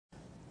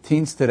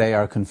Teens today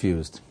are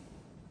confused.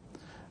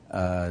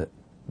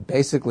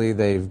 Basically,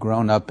 they've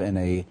grown up in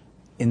an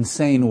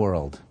insane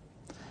world.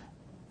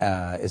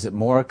 Is it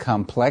more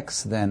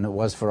complex than it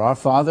was for our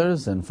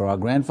fathers and for our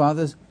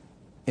grandfathers?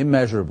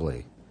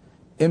 Immeasurably.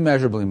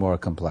 Immeasurably more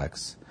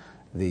complex.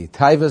 The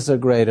taivas are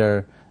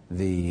greater.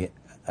 The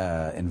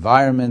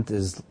environment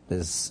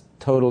is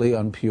totally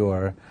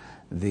impure.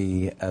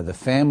 The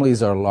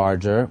families are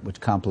larger, which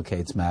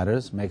complicates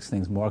matters, makes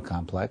things more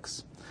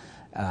complex.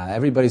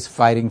 Everybody's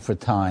fighting for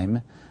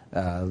time.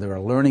 There are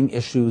learning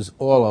issues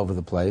all over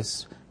the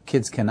place.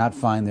 Kids cannot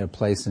find their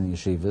place in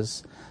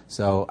yeshivas.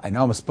 So I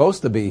know I'm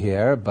supposed to be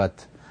here,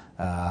 but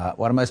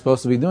what am I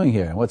supposed to be doing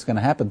here? And what's going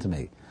to happen to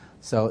me?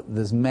 So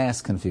there's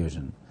mass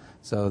confusion.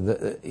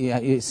 So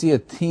you see a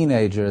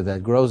teenager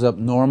that grows up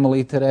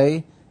normally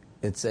today,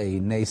 it's a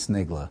nes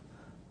nigla.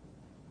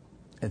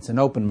 It's an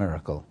open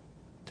miracle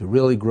to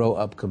really grow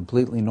up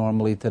completely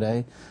normally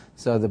today.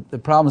 So the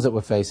problems that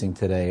we're facing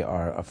today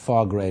are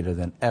far greater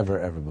than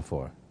ever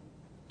before.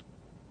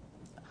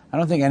 I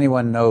don't think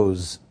anyone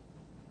knows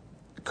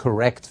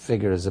correct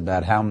figures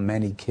about how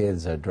many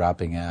kids are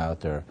dropping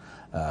out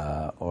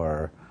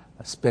or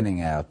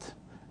spinning out.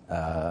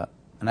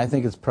 And I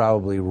think it's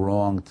probably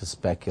wrong to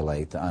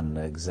speculate on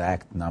the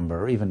exact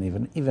number or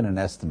even an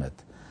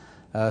estimate.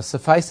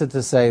 Suffice it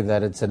to say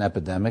that it's an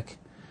epidemic.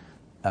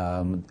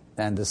 And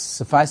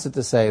suffice it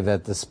to say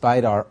that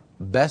despite our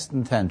best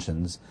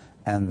intentions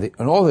and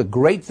all the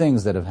great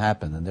things that have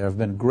happened, and there have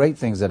been great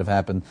things that have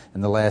happened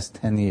in the last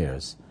 10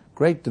 years,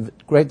 great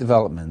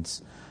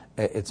developments,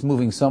 it's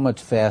moving so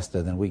much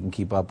faster than we can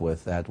keep up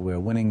with that we're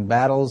winning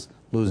battles,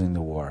 losing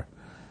the war.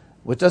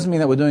 Which doesn't mean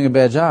that we're doing a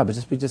bad job,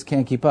 we just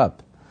can't keep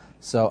up.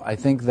 So I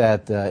think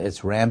that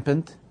it's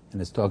rampant, and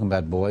it's talking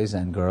about boys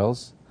and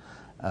girls.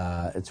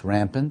 It's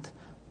rampant.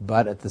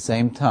 But at the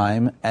same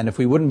time, and if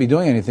we wouldn't be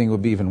doing anything, it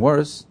would be even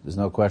worse. There's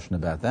no question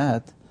about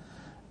that.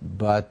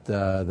 But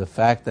the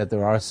fact that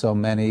there are so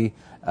many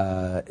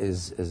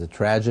is a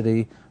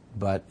tragedy.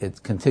 But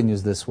it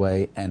continues this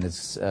way, and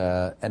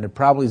it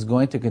probably is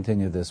going to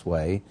continue this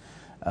way,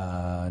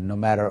 no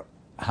matter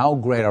how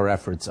great our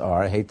efforts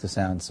are. I hate to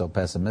sound so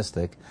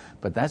pessimistic,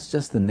 but that's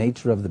just the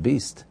nature of the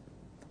beast.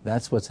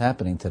 That's what's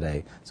happening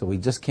today. So we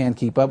just can't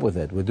keep up with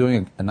it. We're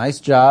doing a nice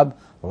job,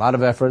 a lot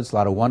of efforts, a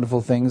lot of wonderful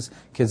things.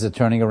 Kids are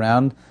turning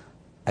around.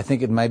 I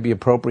think it might be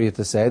appropriate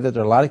to say that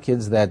there are a lot of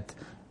kids that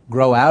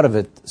grow out of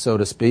it, so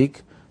to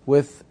speak,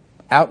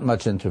 without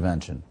much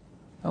intervention.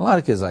 A lot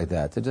of kids like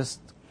that. They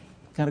just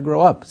kind of grow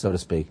up, so to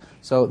speak.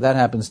 So that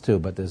happens too,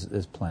 but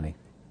there's plenty.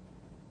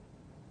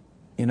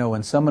 You know,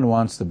 when someone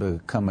wants to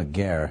become a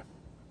ger,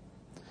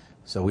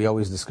 so we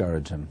always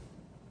discourage him.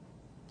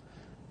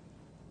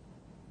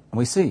 And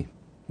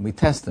we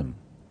test him,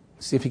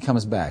 see if he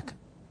comes back.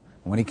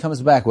 And when he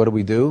comes back, what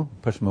do?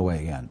 Push him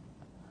away again.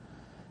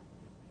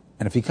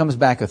 And if he comes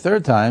back a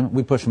third time,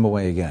 we push him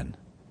away again.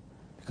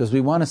 Because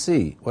we want to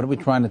see, what are we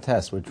trying to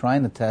test? We're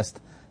trying to test,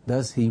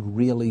 does he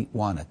really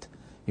want it?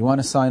 You want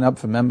to sign up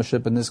for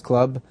membership in this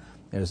club?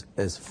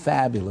 There's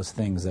fabulous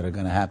things that are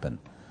going to happen.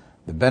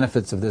 The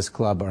benefits of this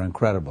club are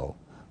incredible.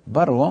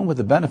 But along with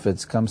the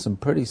benefits come some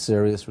pretty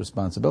serious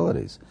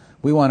responsibilities.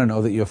 We want to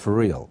know that you're for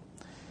real.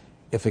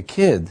 If a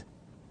kid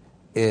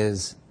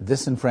is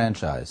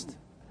disenfranchised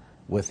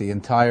with his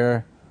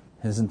entire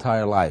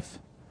life,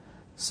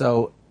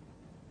 so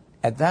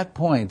at that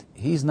point,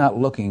 he's not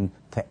looking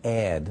to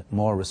add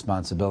more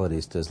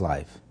responsibilities to his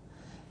life.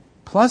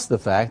 Plus the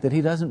fact that he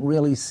doesn't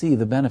really see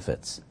the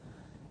benefits.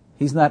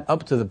 He's not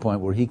up to the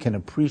point where he can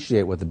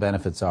appreciate what the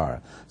benefits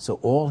are. So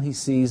all he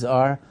sees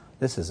are,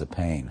 this is a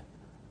pain.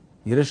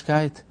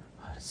 Yiddishkeit,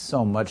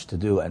 so much to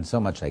do and so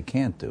much I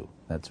can't do.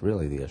 That's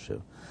really the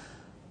issue.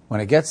 When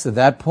it gets to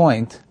that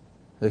point,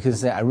 they can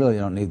say, I really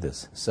don't need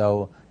this.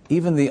 So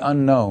even the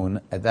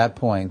unknown at that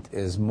point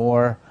is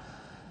more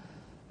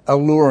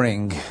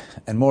alluring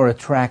and more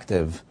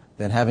attractive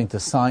than having to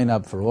sign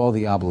up for all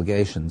the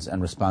obligations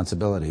and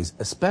responsibilities,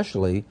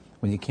 especially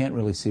when you can't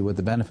really see what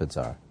the benefits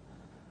are.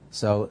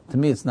 So to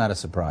me, it's not a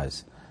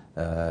surprise.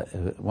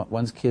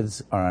 Once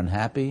kids are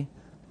unhappy,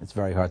 it's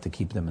very hard to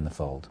keep them in the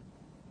fold.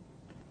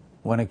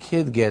 When a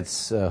kid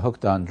gets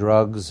hooked on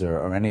drugs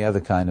or any other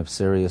kind of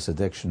serious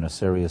addiction or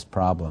serious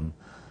problem,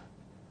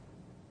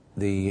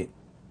 the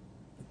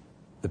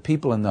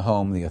people in the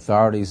home, the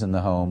authorities in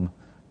the home,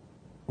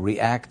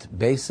 react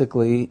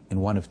basically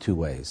in one of two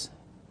ways.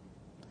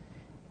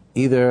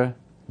 Either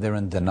they're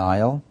in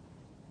denial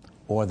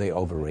or they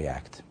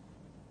overreact.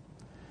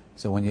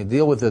 So when you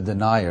deal with the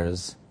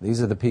deniers,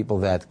 these are the people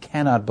that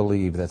cannot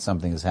believe that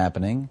something is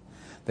happening.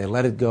 They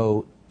let it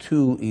go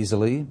too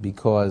easily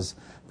because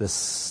the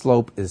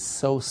slope is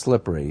so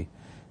slippery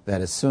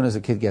that as soon as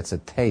a kid gets a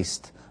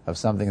taste of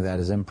something that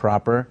is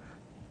improper,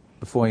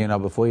 before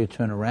you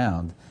turn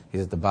around,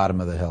 he's at the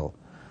bottom of the hill.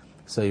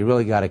 So you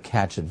really got to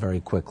catch it very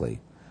quickly.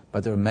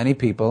 But there are many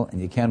people,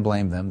 and you can't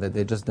blame them, that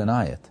they just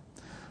deny it.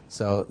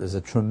 So there's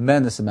a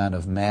tremendous amount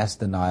of mass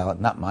denial.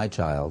 Not my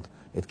child.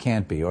 It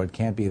can't be, or it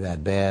can't be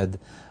that bad,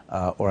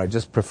 or I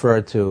just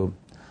prefer to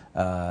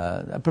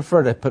I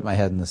prefer to put my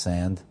head in the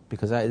sand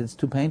because it's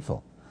too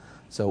painful.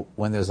 So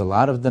when there's a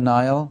lot of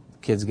denial,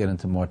 kids get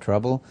into more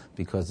trouble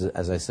because,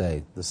 as I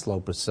say, the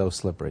slope is so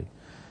slippery.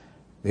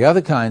 The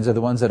other kinds are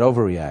the ones that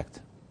overreact.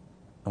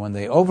 And when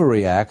they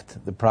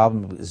overreact, the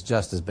problem is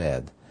just as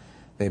bad.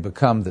 They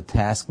become the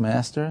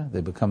taskmaster,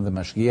 they become the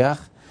mashgiach,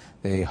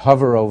 they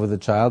hover over the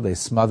child, they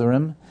smother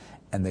him,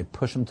 and they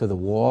push him to the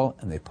wall,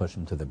 and they push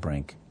him to the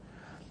brink.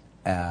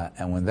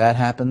 And when that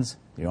happens,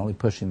 you're only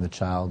pushing the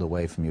child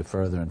away from you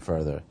further and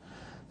further.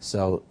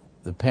 So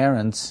the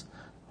parents,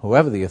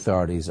 whoever the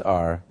authorities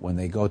are, when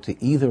they go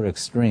to either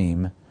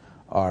extreme,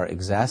 are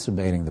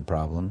exacerbating the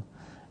problem,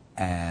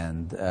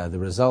 and the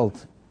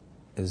result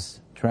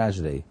is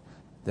tragedy.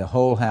 The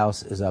whole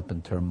house is up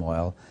in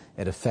turmoil.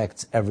 It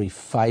affects every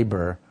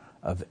fiber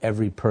of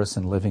every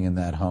person living in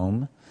that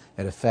home.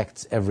 It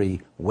affects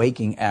every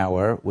waking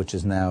hour, which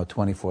is now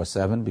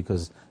 24/7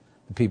 because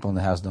the people in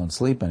the house don't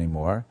sleep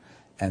anymore.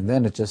 And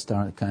then it just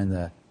kind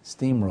of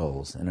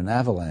steamrolls and an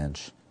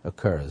avalanche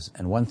occurs.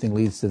 And one thing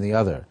leads to the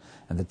other.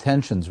 And the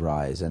tensions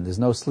rise. And there's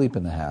no sleep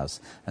in the house.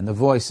 And the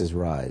voices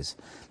rise.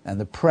 And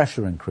the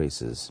pressure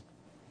increases.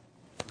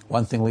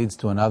 One thing leads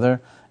to another.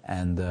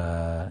 And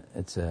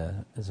it's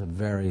a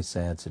very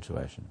sad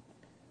situation.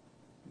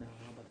 Now,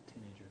 how about the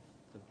teenager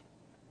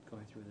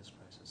going through this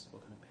crisis?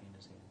 What kind of pain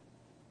is he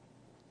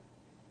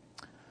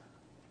in?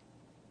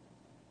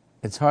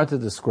 It's hard to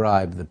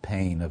describe the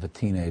pain of a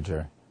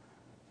teenager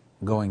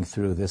going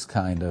through this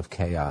kind of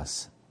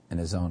chaos in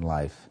his own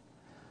life.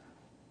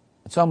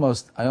 I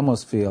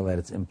almost feel that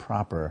it's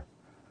improper,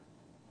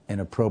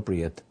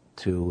 inappropriate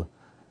to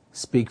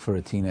speak for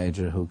a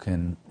teenager who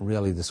can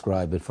really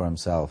describe it for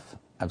himself.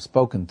 I've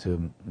spoken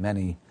to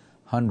many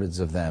hundreds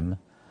of them,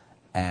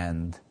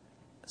 and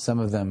some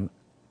of them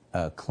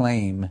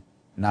claim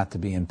not to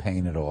be in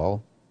pain at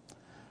all.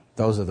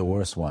 Those are the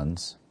worst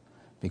ones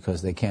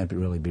because they can't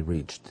really be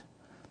reached.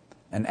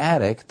 An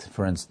addict,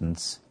 for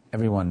instance,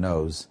 everyone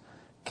knows,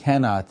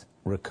 cannot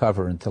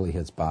recover until he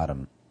hits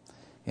bottom.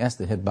 He has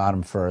to hit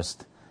bottom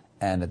first,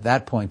 and at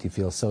that point he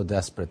feels so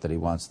desperate that he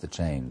wants to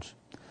change.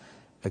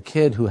 A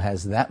kid who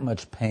has that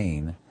much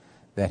pain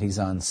that he's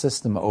on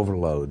system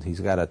overload,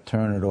 he's got to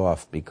turn it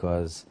off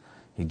because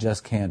he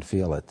just can't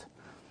feel it.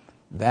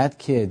 That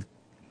kid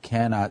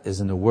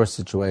is in the worst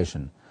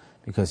situation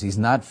because he's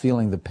not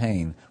feeling the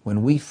pain.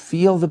 When we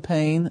feel the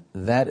pain,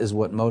 that is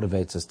what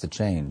motivates us to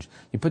change.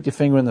 You put your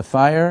finger in the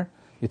fire,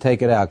 you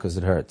take it out because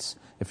it hurts.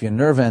 If your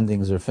nerve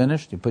endings are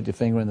finished, you put your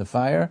finger in the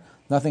fire,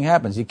 nothing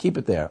happens. You keep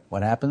it there.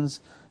 What happens?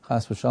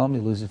 Chas v'shalom,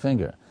 you lose your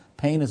finger.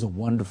 Pain is a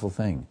wonderful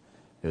thing.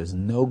 There is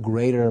no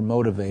greater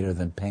motivator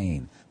than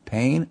pain.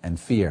 Pain and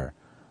fear.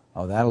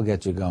 Oh, that'll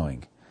get you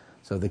going.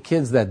 So the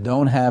kids that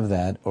don't have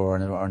that or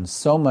are in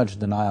so much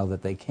denial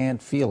that they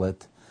can't feel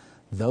it,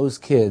 those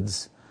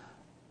kids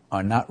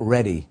are not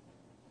ready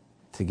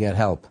to get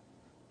help.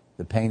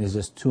 The pain is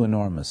just too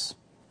enormous.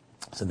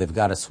 So they've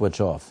got to switch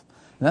off.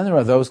 And then there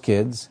are those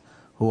kids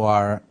who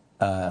are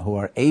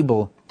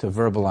able to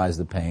verbalize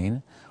the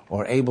pain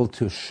or able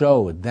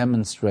to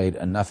demonstrate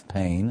enough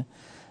pain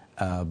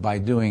by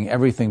doing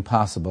everything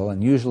possible.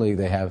 And usually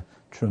they have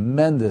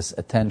tremendous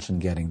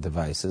attention-getting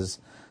devices,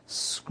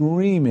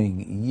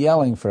 screaming,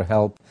 yelling for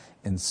help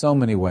in so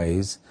many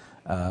ways,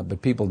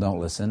 but people don't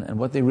listen. And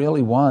what they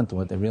really want,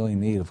 what they really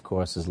need, of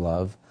course, is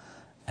love.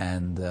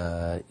 And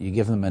you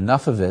give them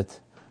enough of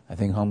it. I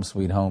think Home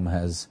Sweet Home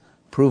has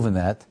proven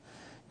that.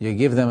 You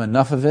give them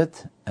enough of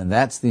it, and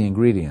that's the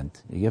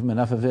ingredient. You give them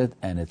enough of it,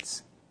 and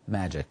it's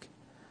magic.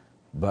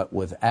 But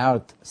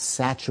without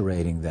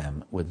saturating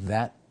them with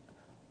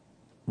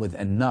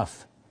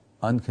enough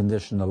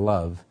unconditional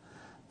love,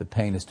 the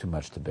pain is too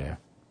much to bear.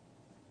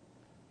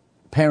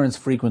 Parents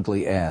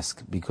frequently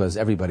ask, because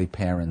everybody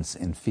parents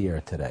in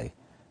fear today.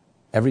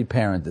 Every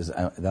parent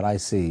that I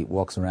see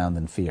walks around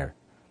in fear.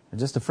 They're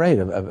just afraid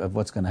of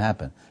what's going to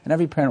happen. And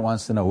every parent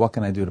wants to know, what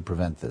can I do to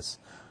prevent this?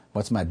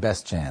 What's my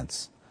best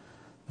chance?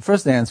 The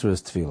first answer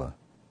is tefillah.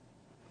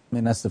 I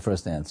mean, that's the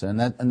first answer. And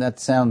that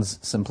sounds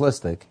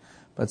simplistic,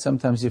 but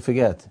sometimes you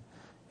forget.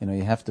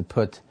 You have to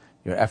put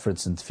your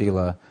efforts in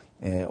tefillah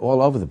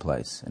all over the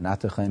place. And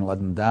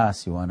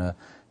you want to,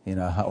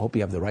 I hope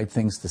you have the right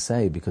things to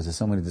say because there's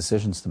so many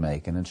decisions to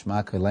make. And in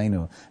Shema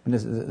Keleinu,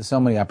 there's so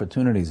many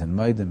opportunities in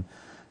Moedim.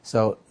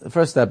 So the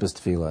first step is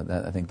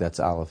tefillah. I think that's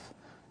Aleph.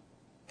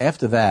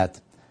 After that,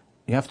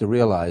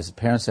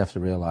 parents have to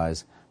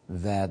realize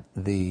that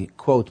the,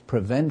 quote,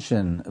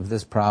 prevention of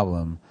this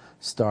problem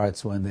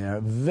starts when they are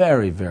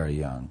very, very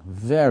young.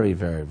 Very,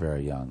 very,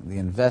 very young. The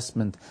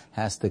investment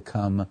has to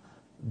come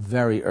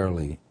very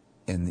early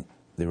in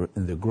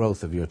the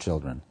growth of your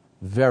children.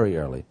 Very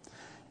early.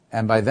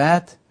 And by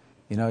that,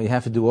 you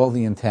have to do all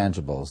the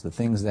intangibles, the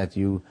things that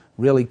you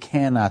really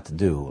cannot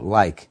do,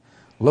 like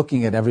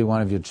looking at every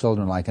one of your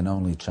children like an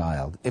only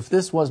child. If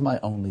this was my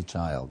only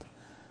child,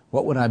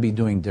 what would I be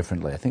doing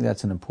differently? I think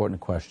that's an important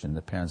question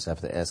that parents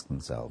have to ask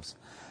themselves.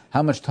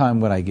 How much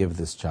time would I give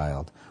this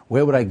child?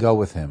 Where would I go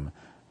with him?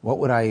 What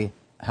kind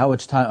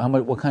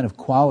of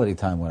quality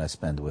time would I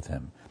spend with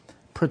him?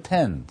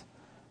 Pretend.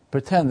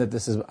 Pretend that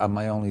this is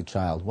my only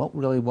child. What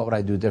would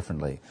I do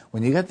differently?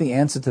 When you get the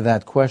answer to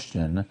that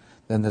question,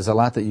 then there's a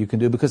lot that you can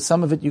do, because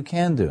some of it you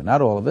can do.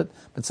 Not all of it,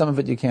 but some of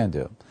it you can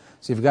do.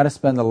 So you've got to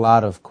spend a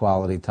lot of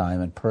quality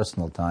time and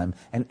personal time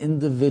and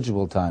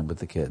individual time with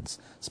the kids,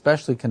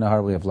 especially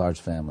Kanahar, we have large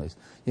families.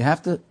 You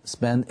have to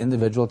spend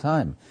individual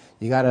time.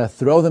 You got to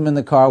throw them in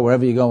the car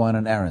wherever you go on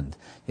an errand.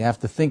 You have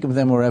to think of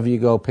them wherever you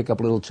go, pick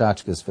up little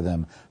tchotchkes for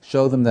them,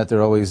 show them that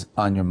they're always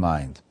on your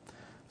mind.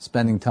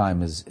 Spending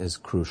time is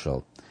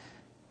crucial.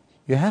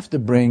 You have to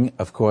bring,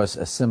 of course,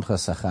 a simcha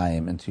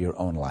sachayim into your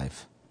own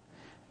life.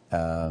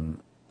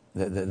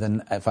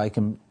 Then, if I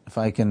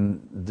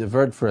can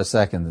divert for a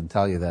second and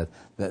tell you that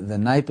the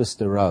Naipus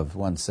Rav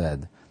once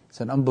said,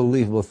 it's an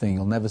unbelievable thing.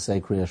 You'll never say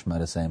Kriya Shema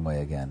the same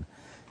way again.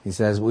 He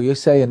says, well, you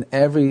say in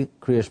every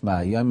Kriya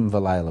Shema, Yom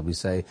V'Layla, we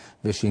say,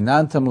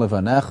 V'shinantam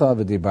levanecha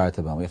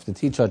v'dibarta bam. We have to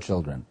teach our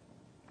children.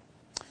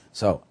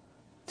 So,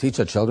 teach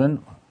our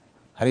children.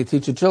 How do you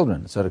teach your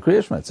children? So the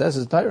Kriya Shema, it says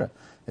in Torah,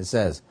 it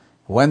says,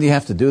 when do you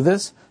have to do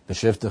this?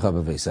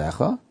 B'shivtecha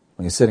b'veisecha,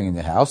 when you're sitting in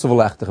your house,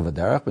 v'lechtecha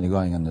v'derech, when you're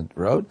going on the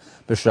road,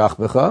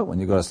 b'shachbecha, when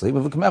you go to sleep,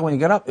 v'v'kamech, when you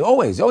get up. You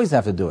always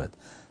have to do it.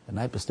 The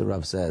Naipus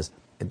Rav says,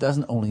 it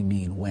doesn't only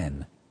mean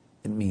when,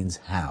 it means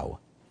how.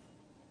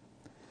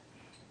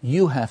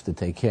 You have to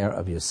take care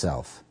of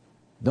yourself.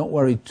 Don't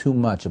worry too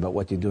much about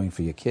what you're doing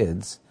for your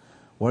kids.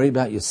 Worry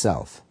about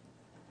yourself,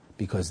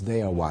 because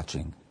they are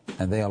watching,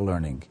 and they are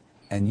learning,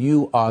 and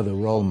you are the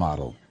role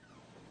model.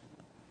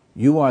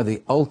 You are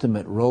the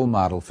ultimate role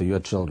model for your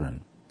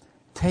children.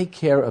 Take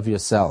care of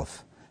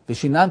yourself.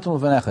 V'shinantum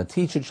levanecha.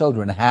 Teach your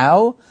children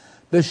how.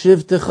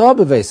 B'shivtecha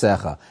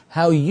b'veisecha.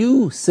 How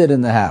you sit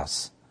in the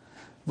house.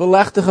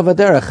 V'lechtecha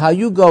v'derech. How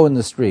you go in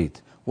the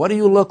street. What do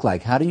you look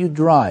like? How do you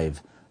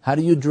drive? How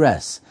do you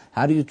dress?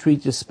 How do you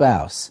treat your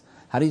spouse?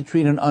 How do you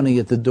treat an ani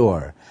at the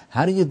door?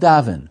 How do you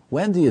daven?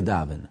 When do you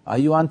daven? Are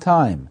you on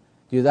time?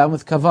 Do you daven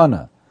with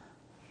kavana?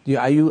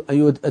 Are you a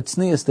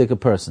tzniistic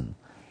person?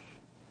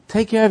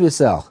 Take care of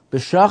yourself.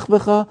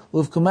 B'shachbecha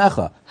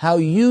uvkumecha. How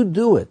you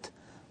do it.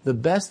 The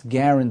best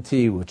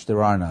guarantee, which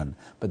there are none,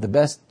 but the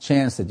best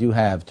chance that you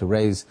have to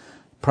raise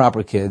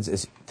proper kids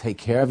is take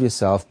care of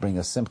yourself, bring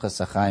a simcha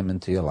sachaim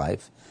into your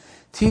life.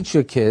 Teach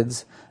your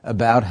kids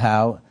about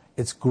how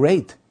it's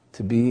great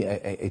to be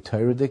a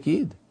Torah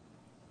Yid.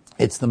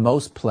 It's the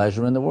most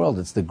pleasure in the world.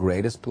 It's the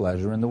greatest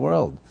pleasure in the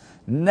world.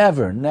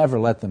 Never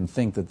let them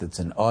think that it's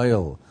an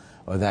oil,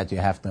 or that you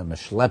have to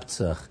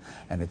meshleptzach,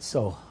 and it's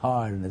so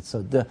hard, and it's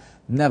so...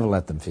 Never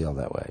let them feel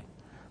that way.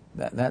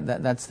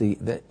 That's the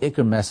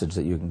ikar message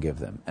that you can give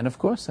them. And of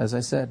course, as I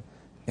said,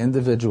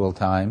 individual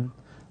time,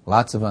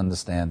 lots of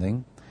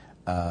understanding,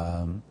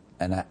 and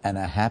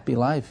a happy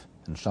life,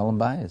 and shalom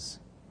bayis.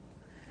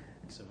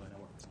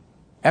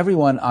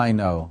 Everyone I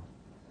know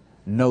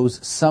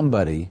knows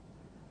somebody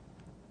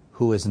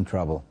who is in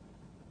trouble.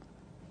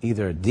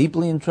 Either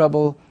deeply in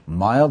trouble,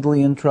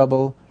 mildly in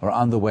trouble, or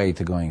on the way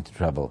to going into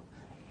trouble.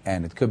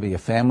 And it could be a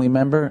family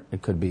member,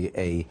 it could be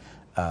a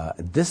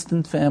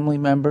distant family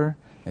member,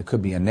 it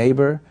could be a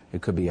neighbor,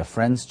 it could be a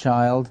friend's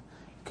child,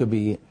 it could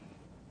be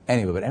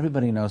anybody, but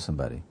everybody knows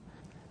somebody.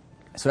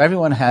 So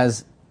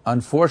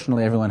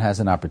unfortunately everyone has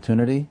an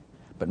opportunity,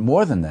 but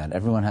more than that,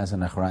 everyone has an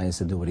achrayus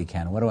to do what he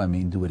can. What do I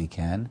mean, do what he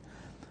can?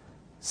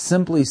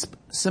 Simply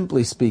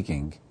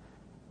speaking,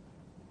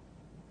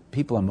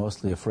 people are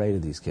mostly afraid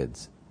of these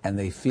kids, and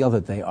they feel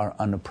that they are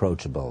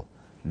unapproachable.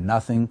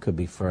 Nothing could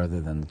be further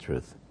than the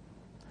truth.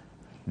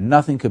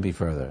 Nothing could be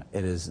further.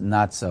 It is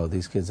not so.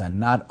 These kids are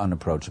not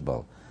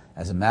unapproachable.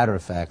 As a matter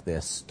of fact,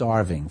 they're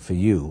starving for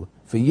you,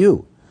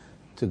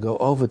 to go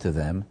over to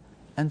them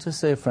and to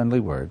say a friendly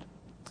word,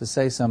 to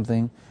say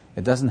something.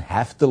 It doesn't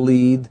have to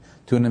lead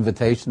to an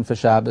invitation for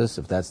Shabbos,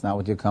 if that's not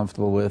what you're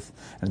comfortable with.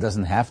 And it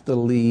doesn't have to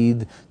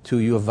lead to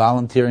you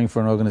volunteering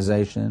for an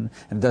organization.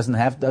 And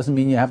it doesn't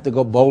mean you have to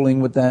go bowling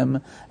with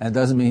them. And it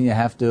doesn't mean you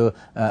have to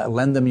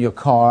lend them your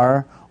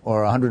car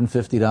or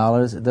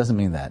 $150. It doesn't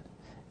mean that.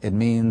 It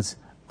means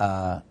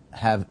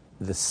have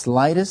the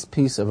slightest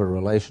piece of a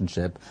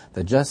relationship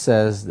that just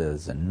says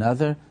there's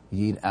another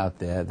Yid out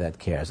there that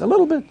cares a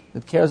little bit.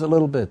 It cares a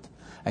little bit.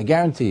 I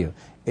guarantee you,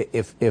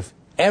 if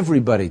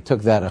everybody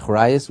took that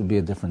achrayus, it would be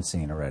a different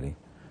scene already.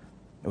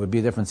 It would be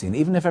a different scene.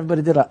 Even if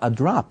everybody did a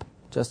drop,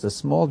 just a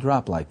small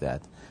drop like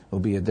that, it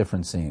would be a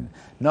different scene.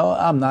 No,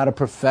 I'm not a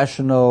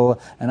professional,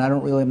 and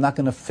I'm not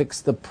going to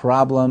fix the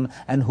problem,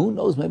 and who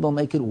knows, maybe I'll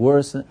make it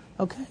worse.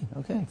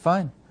 Okay,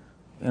 fine.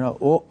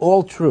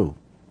 All true.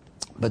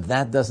 But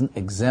that doesn't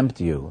exempt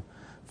you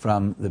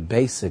from the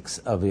basics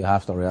of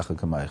Yehavta L'Reacha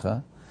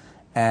Kamecha,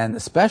 and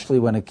especially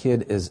when a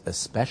kid is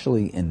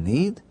especially in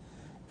need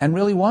and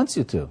really wants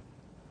you to.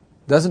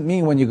 Doesn't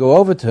mean when you go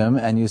over to him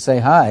and you say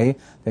hi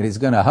that he's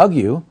going to hug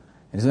you,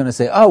 and he's going to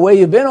say, oh, where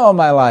you been all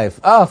my life?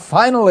 Oh,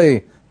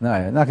 finally. No,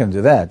 you're not going to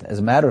do that. As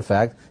a matter of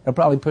fact, he'll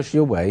probably push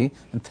you away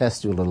and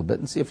test you a little bit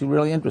and see if you're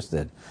really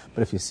interested.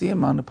 But if you see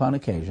him upon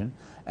occasion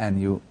and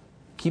you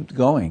keep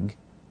going,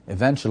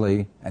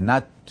 eventually, and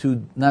not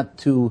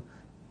too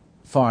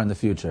far in the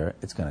future,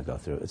 it's going to go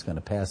through. It's going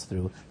to pass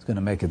through. It's going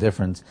to make a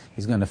difference.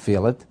 He's going to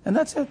feel it, and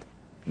that's it.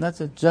 And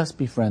that's it. Just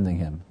befriending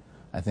him.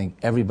 I think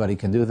everybody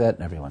can do that,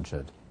 and everyone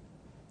should.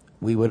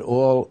 We would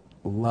all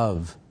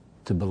love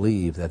to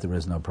believe that there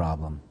is no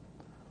problem,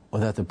 or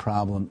that the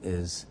problem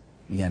is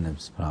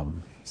Yeniv's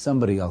problem,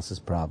 somebody else's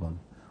problem.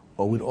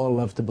 Or we'd all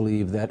love to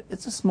believe that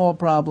it's a small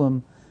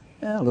problem,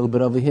 a little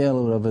bit over here, a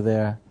little bit over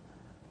there.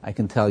 I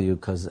can tell you,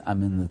 because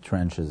I'm in the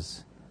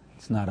trenches,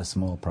 it's not a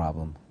small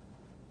problem.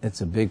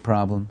 It's a big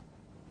problem.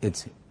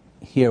 It's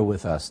here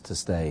with us to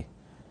stay.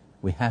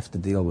 We have to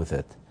deal with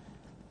it.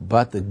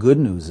 But the good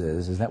news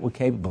is that we're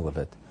capable of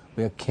it.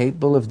 We are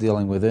capable of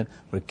dealing with it.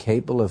 We're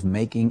capable of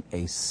making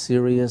a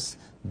serious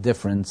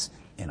difference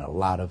in a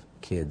lot of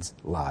kids'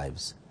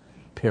 lives.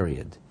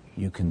 Period.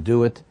 You can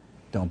do it.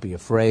 Don't be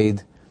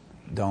afraid.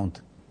 Don't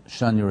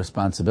shun your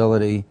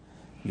responsibility.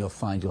 You'll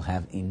find you'll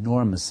have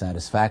enormous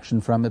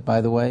satisfaction from it,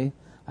 by the way.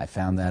 I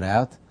found that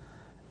out.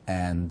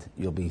 And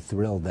you'll be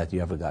thrilled that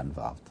you ever got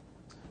involved.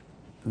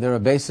 There are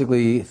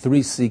basically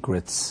 3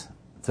 secrets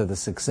to the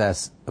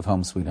success of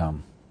Home Sweet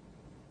Home.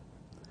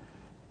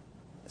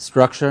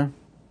 Structure,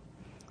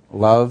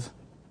 love,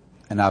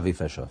 and Avi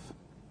Fishoff.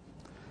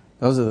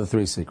 Those are the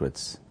 3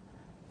 secrets.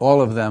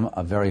 All of them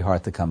are very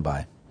hard to come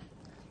by.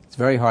 It's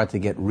very hard to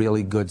get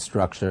really good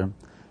structure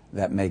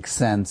that makes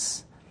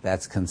sense,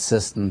 that's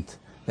consistent,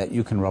 that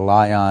you can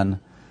rely on,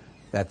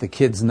 that the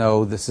kids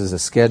know this is a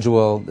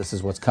schedule, this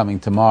is what's coming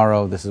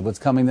tomorrow, this is what's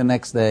coming the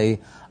next day.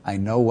 I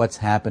know what's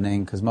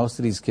happening, because most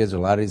of these kids, or a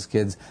lot of these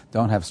kids,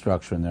 don't have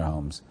structure in their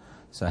homes.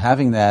 So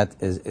having that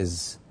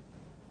is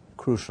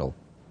crucial.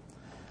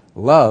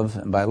 Love,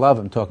 and by love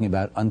I'm talking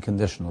about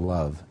unconditional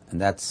love,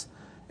 and it's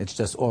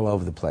just all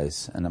over the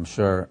place, and I'm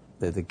sure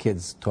that the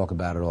kids talk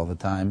about it all the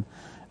time.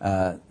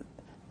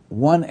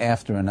 One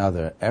after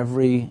another,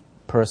 every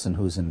person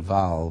who's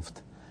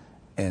involved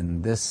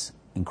in this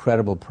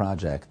incredible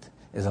project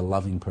is a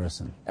loving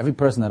person. Every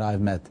person that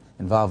I've met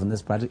involved in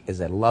this project is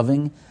a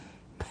loving,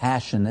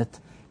 passionate,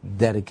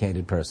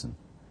 dedicated person.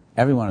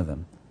 Every one of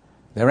them.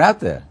 They're out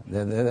there.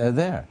 They're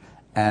there.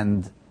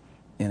 And,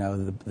 you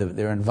know,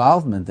 their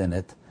involvement in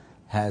it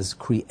has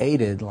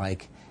created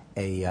like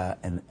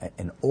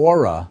an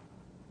aura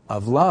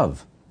of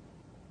love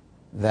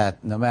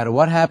that no matter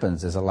what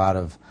happens, there's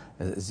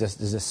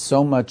just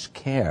so much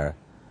care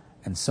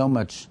and so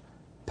much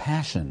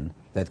passion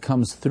that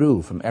comes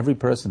through from every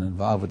person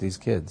involved with these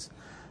kids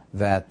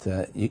that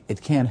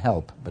it can't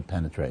help but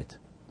penetrate.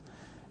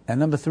 And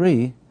number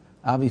 3,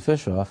 Avi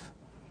Fishoff,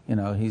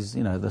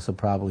 this will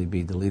probably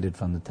be deleted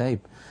from the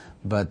tape,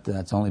 but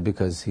that's only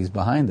because he's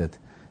behind it.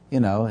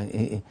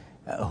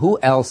 Who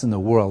else in the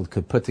world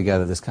could put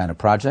together this kind of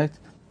project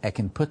and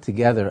can put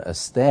together a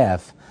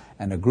staff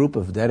and a group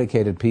of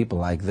dedicated people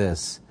like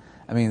this?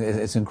 I mean,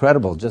 it's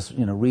incredible. Just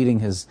reading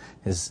his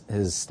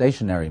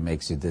stationery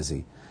makes you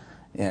dizzy.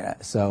 Yeah,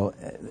 so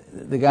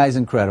the guy's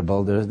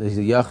incredible. He's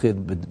a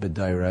yachid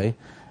b'dairei,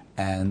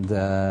 and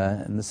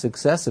the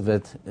success of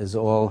it is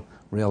all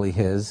really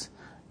his.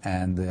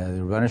 And the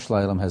Rebbeinu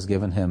Shloim has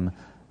given him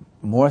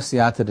more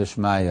siyata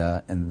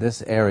d'shmaya in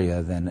this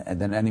area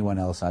than anyone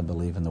else, I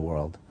believe, in the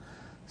world.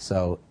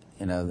 So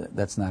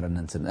that's not an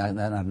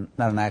incident,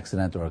 not an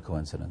accident or a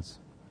coincidence.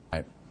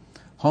 Right.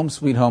 Home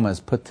Sweet Home has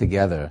put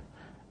together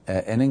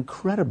an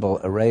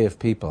incredible array of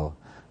people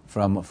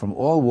from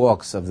all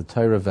walks of the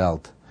Torah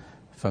Welt,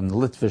 from the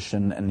Litvish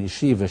and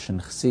Yeshivish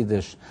and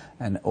Chassidish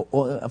and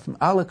from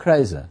alle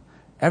Kreise.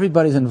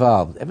 Everybody's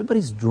involved.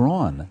 Everybody's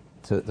drawn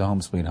to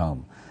Home Sweet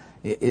Home.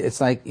 It's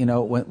like,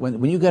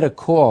 when you get a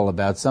call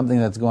about something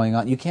that's going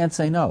on, you can't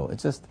say no.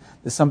 It's just,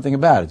 there's something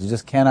about it. You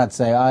just cannot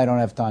say, I don't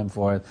have time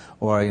for it,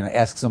 or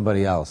ask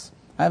somebody else.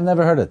 I've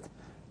never heard it.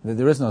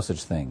 There is no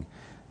such thing.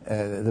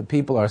 The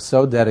people are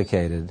so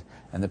dedicated,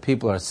 and the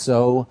people are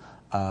so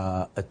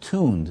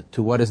attuned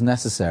to what is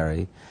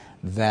necessary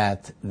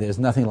that there's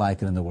nothing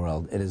like it in the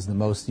world. It is the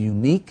most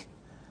unique,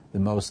 the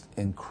most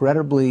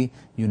incredibly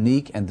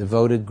unique and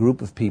devoted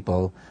group of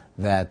people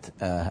that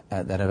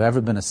have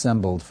ever been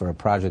assembled for a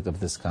project of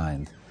this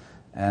kind.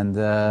 And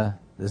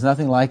there's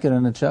nothing like it,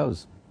 and it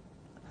shows.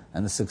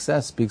 And the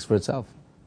success speaks for itself.